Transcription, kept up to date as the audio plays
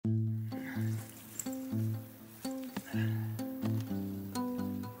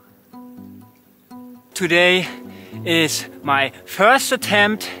today is my first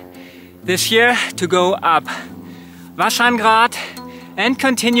attempt this year to go up Wasserngrad and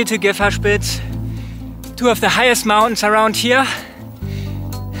continue to Gifferspitz, two of the highest mountains around here.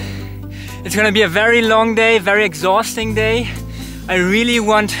 It's gonna be a very long day, very exhausting day. I really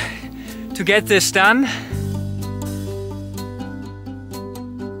want to get this done.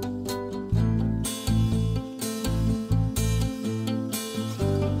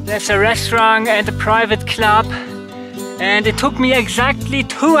 There's a restaurant and a private club, and it took me exactly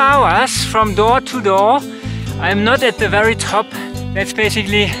 2 hours from door to door. I'm not at the very top. That's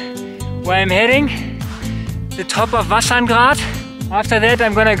basically where I'm heading, the top of Wasserngrad. After that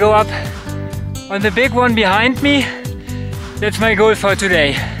I'm gonna go up on the big one behind me. That's my goal for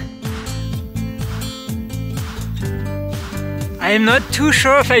today. I am not too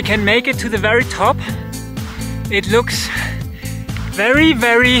sure if I can make it to the very top. It looks very,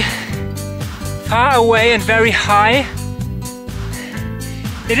 very far away and very high.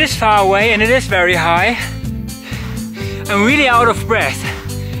 It is far away and it is very high. I'm really out of breath.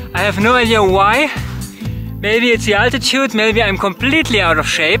 I have no idea why. Maybe it's the altitude, maybe I'm completely out of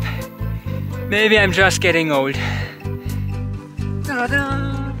shape. Maybe I'm just getting old.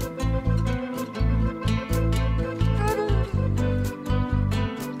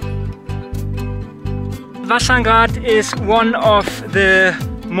 Wasserngrad is one of the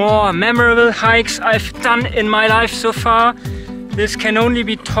more memorable hikes I've done in my life so far. This can only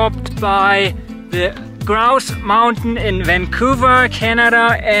be topped by the Grouse Mountain in Vancouver,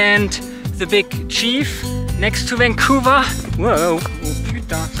 Canada, and the Big Chief next to Vancouver. Whoa, oh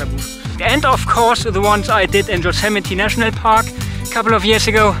putain, ça bouge. And of course the ones I did in Yosemite National Park a couple of years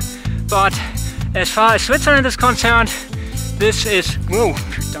ago. But as far as Switzerland is concerned, this is, whoa,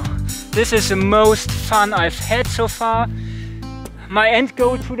 putain. This is the most fun I've had so far. My end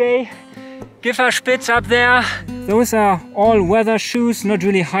goal today, Gifferspitz up there. Those are all-weather shoes, not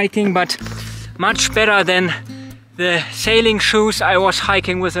really hiking, but much better than the sailing shoes I was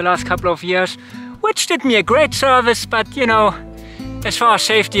hiking with the last couple of years, which did me a great service, but you know, as far as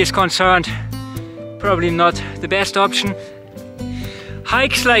safety is concerned, probably not the best option.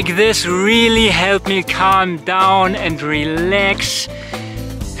 Hikes like this really help me calm down and relax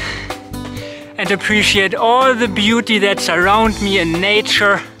and appreciate all the beauty that's around me in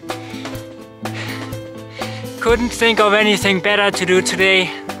nature. Couldn't think of anything better to do today.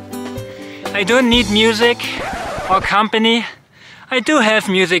 I don't need music or company. I do have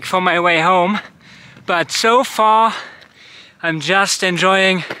music for my way home, but so far I'm just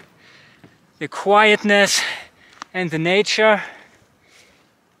enjoying the quietness and the nature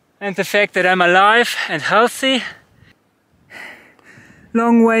and the fact that I'm alive and healthy.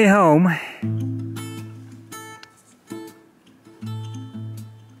 Long way home.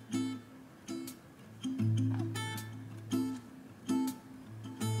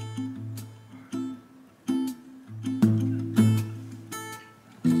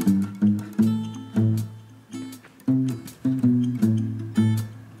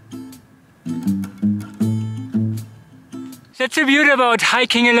 That's the beauty about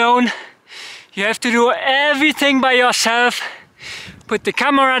hiking alone. You have to do everything by yourself. Put the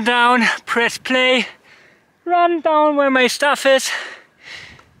camera down, press play, run down where my stuff is,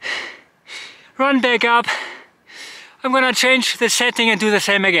 run back up. I'm gonna change the setting and do the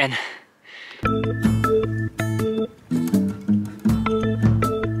same again.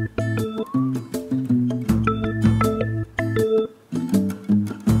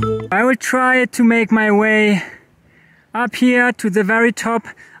 I will try to make my way up here to the very top.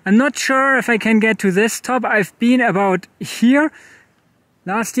 I'm not sure if I can get to this top. I've been about here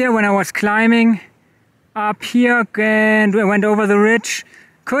last year when I was climbing up here and I went over the ridge.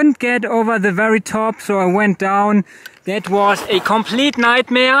 Couldn't get over the very top, so I went down. That was a complete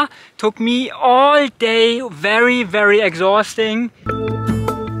nightmare. Took me all day, very, very exhausting.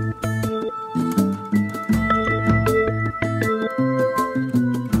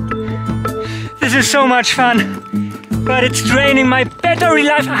 This is so much fun, but it's draining my battery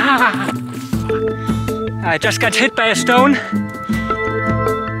life. I just got hit by a stone.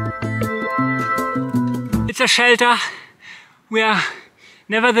 It's a shelter. We are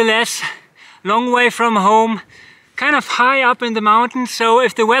nevertheless long way from home, kind of high up in the mountains, so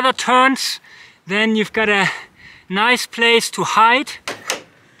if the weather turns, then you've got a nice place to hide.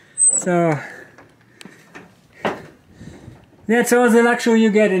 So that's all the luxury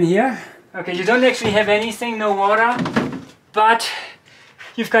you get in here. Okay, you don't actually have anything, no water, but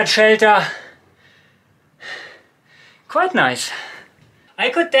you've got shelter. Quite nice. I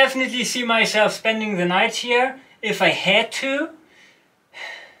could definitely see myself spending the night here if I had to.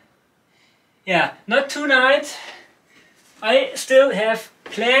 Yeah, not tonight. I still have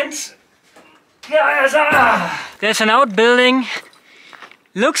plans. There's an outbuilding.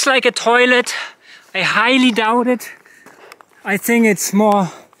 Looks like a toilet. I highly doubt it. I think it's more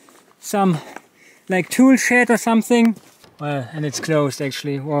some like tool shed or something. Well, and it's closed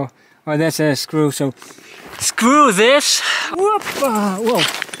actually. Whoa, oh, that's a screw. So screw this. Whoop, whoa.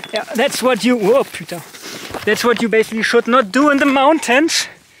 Yeah, that's what you. Whoa, Peter. That's what you basically should not do in the mountains.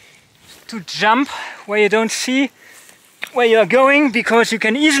 To jump where you don't see where you're going, because you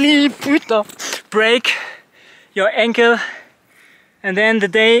can easily break your ankle and then the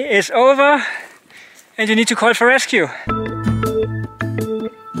day is over and you need to call for rescue.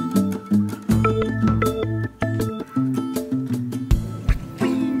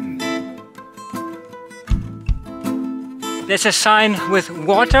 There's a sign with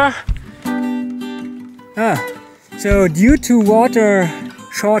water. So due to water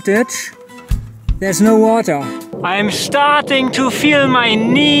shortage, there's no water. I'm starting to feel my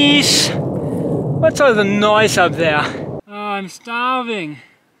knees. What's all the noise up there? Oh, I'm starving.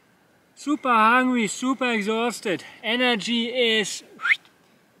 Super hungry, super exhausted. Energy is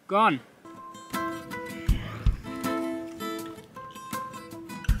gone.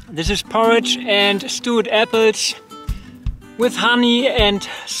 This is porridge and stewed apples with honey and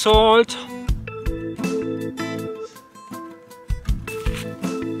salt.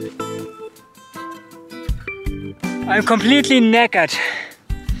 I'm completely knackered.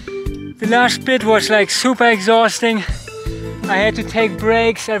 The last bit was like super exhausting. I had to take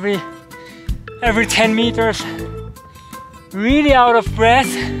breaks every 10 meters. Really out of breath.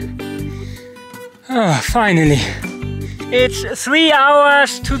 Oh, finally. It's 3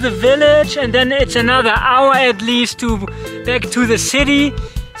 hours to the village and then it's another hour at least to back to the city.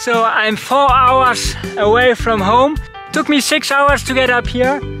 So I'm 4 hours away from home. Took me 6 hours to get up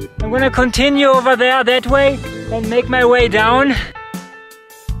here. I'm gonna continue over there that way and make my way down.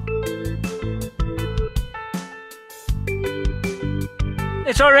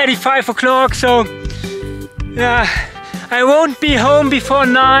 It's already 5 o'clock, so yeah, I won't be home before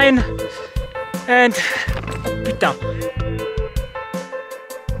 9. And down.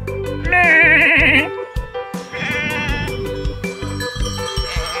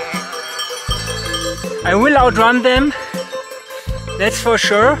 I will outrun them, that's for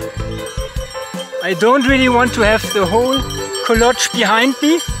sure. I don't really want to have the whole coloche behind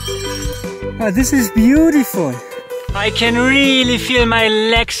me. Oh, this is beautiful. I can really feel my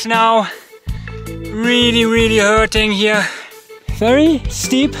legs now. Really hurting here. Very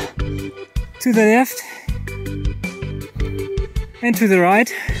steep to the left and to the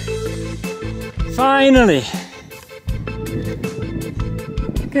right. Finally.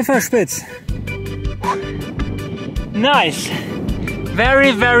 Give her spitz. Nice.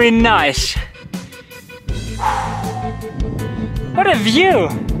 Very nice. What a view!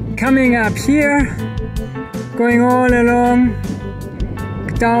 Coming up here, going all along,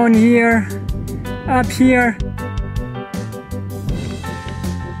 down here, up here.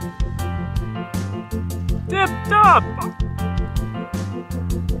 Tip top!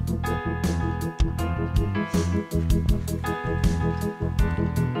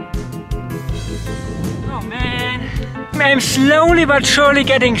 Oh man, I'm slowly but surely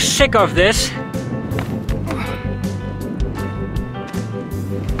getting sick of this.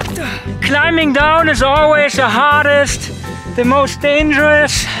 Climbing down is always the hardest, the most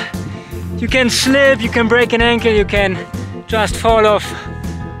dangerous. You can slip, you can break an ankle, you can just fall off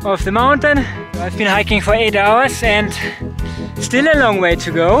the mountain. I've been hiking for 8 hours and still a long way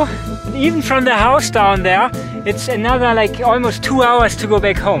to go. Even from the house down there, it's another like almost 2 hours to go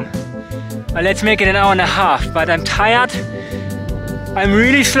back home. Well, let's make it an hour and a half, but I'm tired. I'm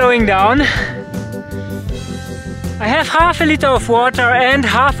really slowing down. I have half a liter of water and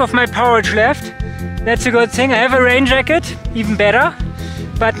half of my porridge left. That's a good thing. I have a rain jacket, even better.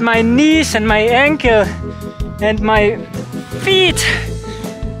 But my knees and my ankle and my feet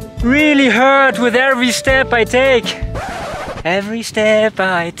really hurt with every step I take. Every step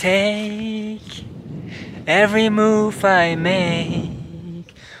I take, every move I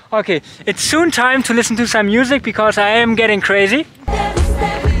make. Okay, it's soon time to listen to some music because I am getting crazy.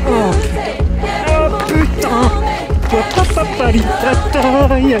 Oh, putain.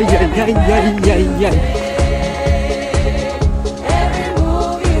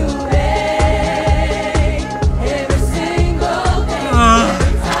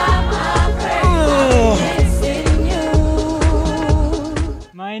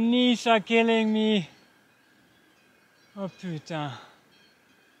 My knees are killing me. Oh putain.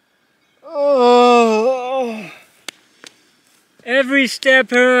 Oh. Every every step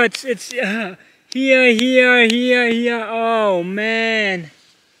hurts. It's here, here, here, here. Oh man.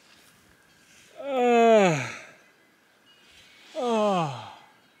 Oh. Oh.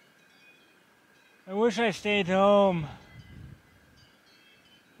 I wish I stayed home.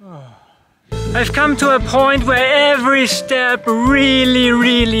 Oh. I've come to a point where every step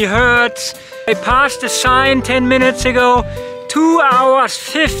really hurts. I passed the sign 10 minutes ago. 2 hours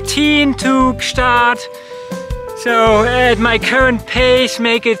 15 to Gstaad. So at my current pace,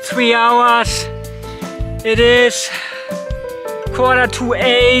 make it 3 hours. It is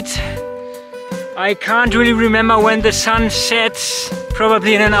 7:45. I can't really remember when the sun sets,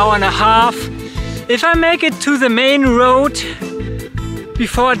 probably in an hour and a half. If I make it to the main road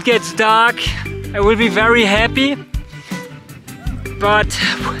before it gets dark, I will be very happy. But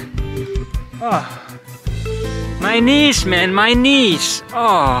oh, my knees, man, my knees.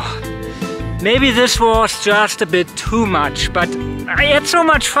 Oh, maybe this was just a bit too much, but I had so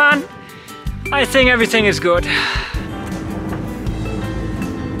much fun. I think everything is good.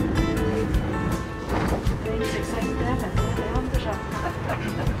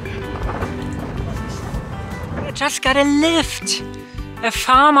 I just got a lift. A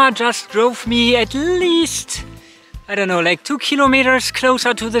farmer just drove me at least, I don't know, like 2 kilometers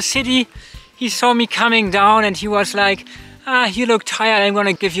closer to the city. He saw me coming down and he was like, ah, you look tired, I'm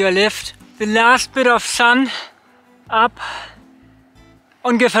gonna give you a lift. The last bit of sun up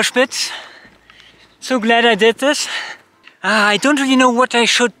on Spitz. So glad I did this. I don't really know what I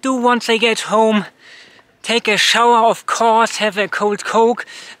should do once I get home. Take a shower, of course, have a cold Coke,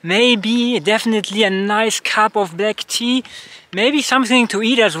 maybe, definitely a nice cup of black tea, maybe something to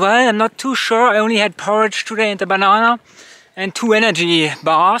eat as well, I'm not too sure. I only had porridge today and a banana and 2 energy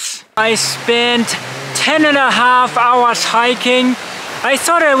bars. I spent 10.5 hours hiking. I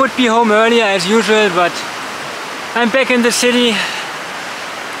thought I would be home earlier as usual, but I'm back in the city.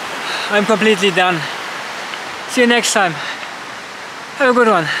 I'm completely done. See you next time. Have a good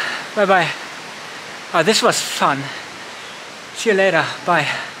one. Bye bye. Oh, this was fun. See you later. Bye.